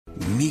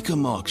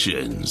Mecum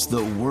Auctions,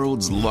 the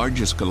world's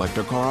largest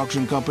collector car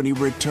auction company,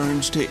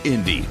 returns to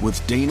Indy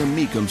with Dana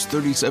Mecum's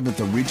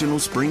 37th Original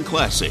Spring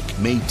Classic,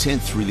 May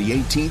 10th through the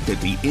 18th at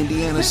the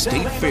Indiana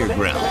State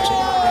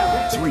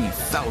Fairgrounds.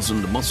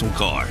 3,000 muscle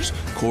cars,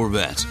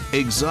 Corvettes,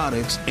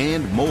 exotics,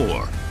 and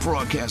more.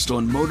 Broadcast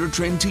on Motor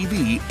Trend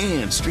TV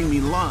and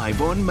streaming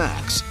live on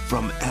Max.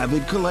 From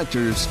avid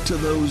collectors to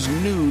those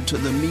new to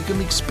the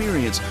Mecum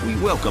experience, we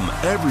welcome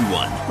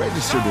everyone.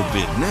 Register to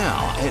bid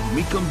now at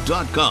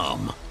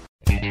Mecum.com.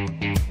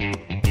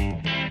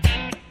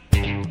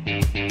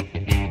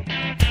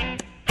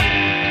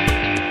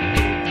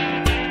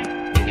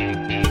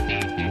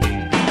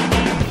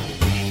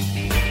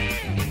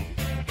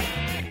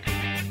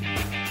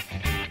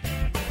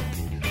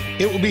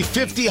 It will be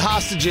 50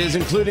 hostages,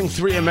 including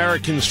 3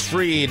 Americans,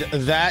 freed.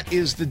 That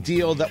is the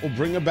deal that will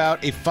bring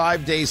about a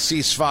 5-day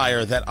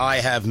ceasefire that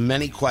I have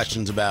many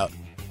questions about.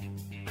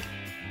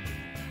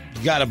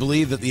 You got to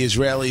believe that the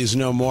Israelis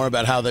know more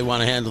about how they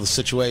want to handle the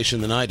situation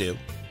than I do.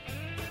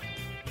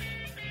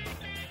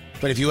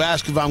 But if you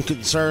ask if I'm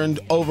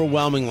concerned,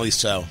 overwhelmingly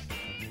so.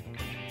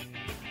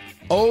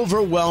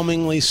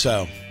 Overwhelmingly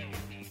so.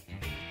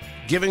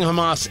 Giving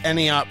Hamas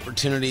any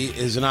opportunity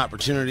is an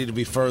opportunity to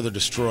be further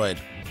destroyed.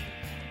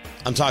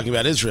 I'm talking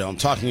about Israel. I'm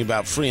talking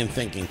about free and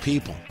thinking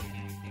people.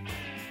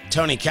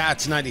 Tony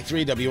Katz,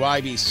 93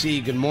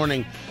 WIBC. Good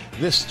morning.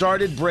 This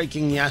started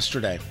breaking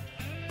yesterday.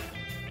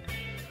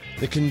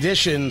 The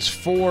conditions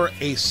for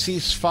a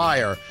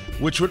ceasefire,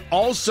 which would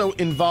also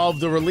involve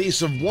the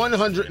release of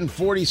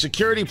 140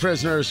 security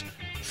prisoners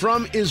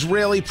from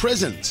Israeli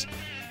prisons.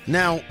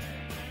 Now,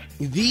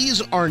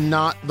 these are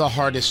not the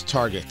hardest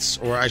targets,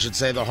 or I should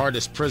say the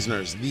hardest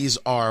prisoners. These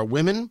are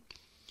women.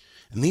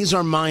 And these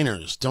are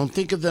minors. Don't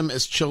think of them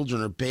as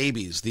children or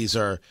babies. These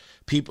are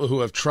people who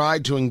have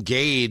tried to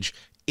engage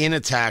in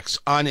attacks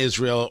on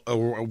Israel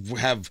or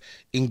have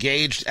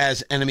engaged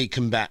as enemy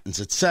combatants,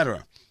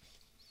 etc.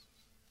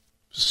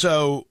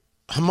 So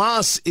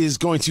Hamas is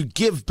going to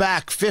give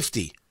back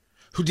 50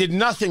 who did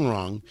nothing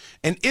wrong,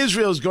 and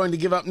Israel is going to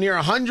give up near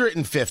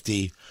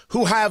 150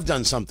 who have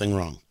done something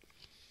wrong.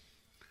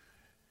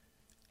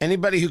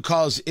 Anybody who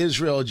calls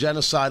Israel a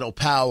genocidal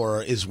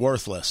power is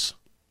worthless.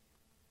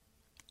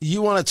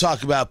 You want to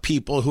talk about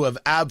people who have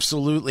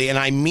absolutely, and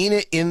I mean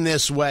it in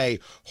this way,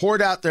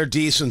 hoard out their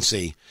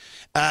decency.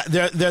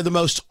 They're the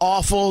most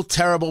awful,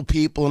 terrible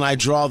people, and I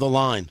draw the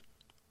line.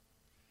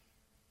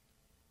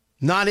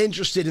 Not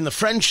interested in the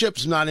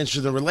friendships, not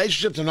interested in the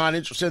relationships, I'm not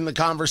interested in the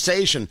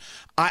conversation.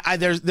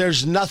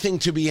 There's nothing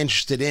to be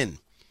interested in.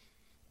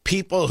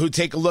 People who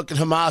take a look at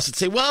Hamas and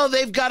say, well,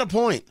 they've got a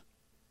point.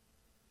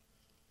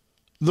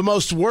 The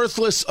most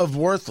worthless of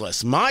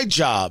worthless. My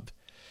job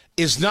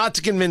is not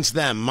to convince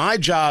them. My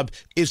job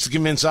is to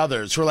convince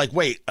others who are like,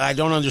 wait, I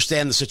don't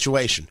understand the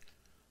situation.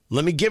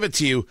 Let me give it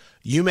to you.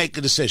 You make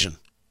the decision.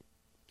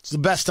 It's the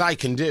best I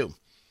can do.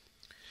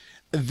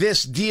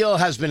 This deal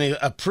has been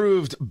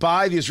approved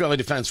by the Israeli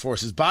Defense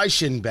Forces, by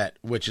Shin Bet,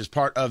 which is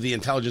part of the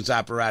intelligence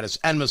apparatus,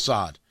 and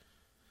Mossad.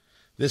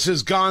 This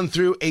has gone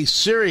through a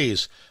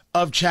series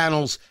of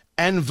channels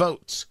and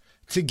votes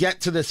to get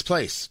to this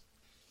place.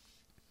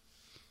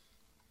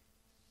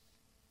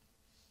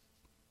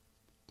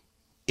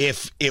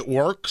 If it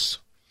works,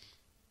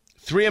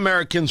 3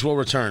 Americans will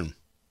return.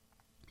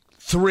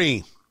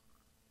 3.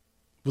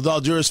 With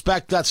all due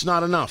respect, that's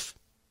not enough.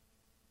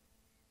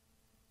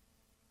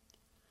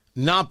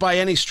 Not by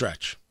any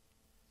stretch.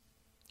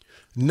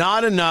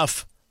 Not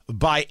enough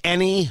by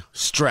any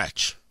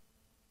stretch.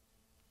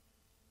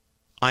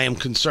 I am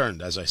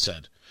concerned, as I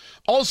said.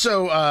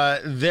 Also,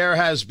 there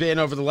has been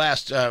over the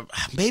last,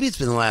 maybe it's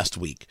been the last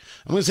week.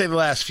 I'm going to say the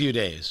last few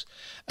days.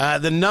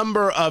 The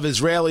number of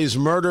Israelis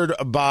murdered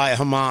by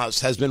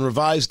Hamas has been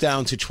revised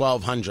down to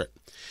 1,200.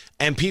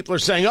 And people are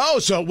saying, oh,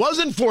 so it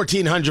wasn't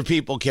 1,400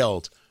 people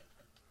killed.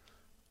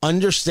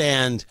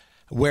 Understand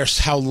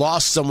how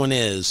lost someone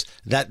is,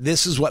 that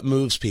this is what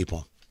moves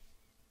people.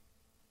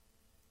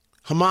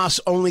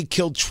 Hamas only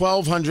killed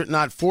 1,200,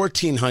 not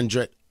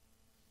 1,400.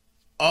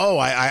 Oh,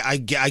 I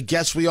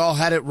guess we all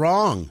had it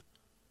wrong.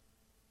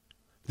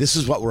 This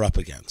is what we're up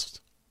against.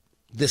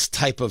 This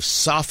type of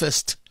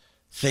sophist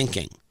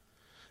thinking.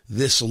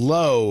 This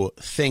low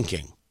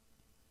thinking.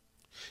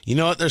 You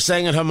know what they're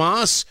saying at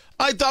Hamas?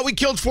 I thought we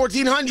killed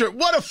 1,400.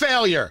 What a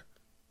failure.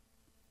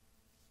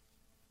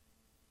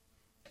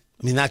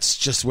 I mean, that's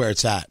just where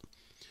it's at.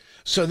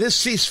 So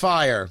this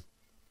ceasefire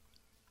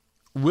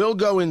will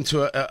go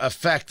into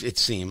effect, it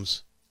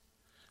seems.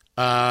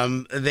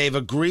 They've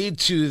agreed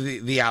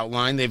to the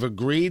outline. They've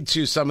agreed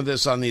to some of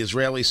this on the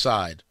Israeli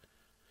side.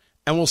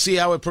 And we'll see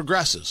how it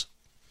progresses.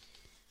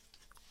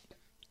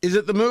 Is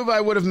it the move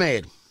I would have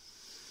made?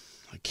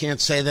 I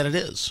can't say that it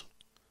is.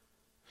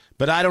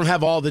 But I don't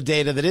have all the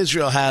data that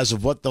Israel has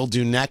of what they'll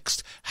do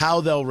next,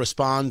 how they'll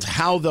respond,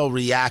 how they'll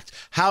react,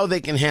 how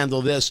they can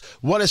handle this,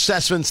 what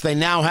assessments they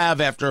now have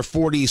after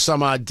 40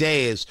 some odd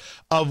days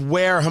of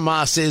where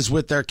Hamas is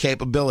with their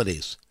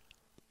capabilities.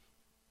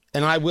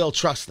 And I will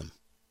trust them.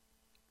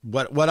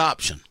 What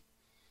option?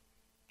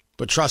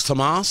 But trust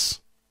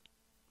Hamas?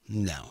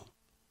 No.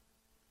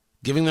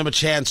 Giving them a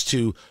chance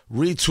to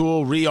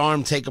retool,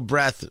 rearm, take a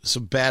breath is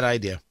a bad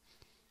idea.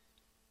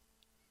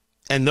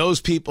 And those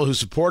people who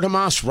support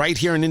Hamas right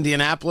here in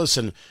Indianapolis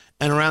and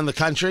around the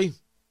country,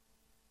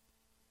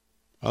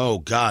 oh,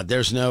 God, there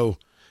is no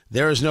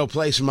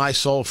place in my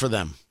soul for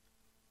them.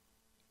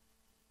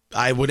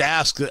 I would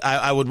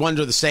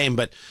wonder the same,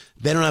 but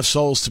they don't have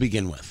souls to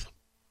begin with.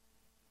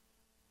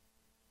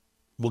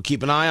 We'll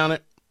keep an eye on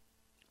it.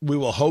 We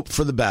will hope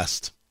for the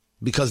best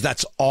because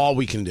that's all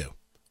we can do.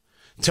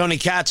 Tony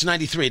Katz,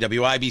 93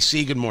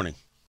 WIBC, good morning.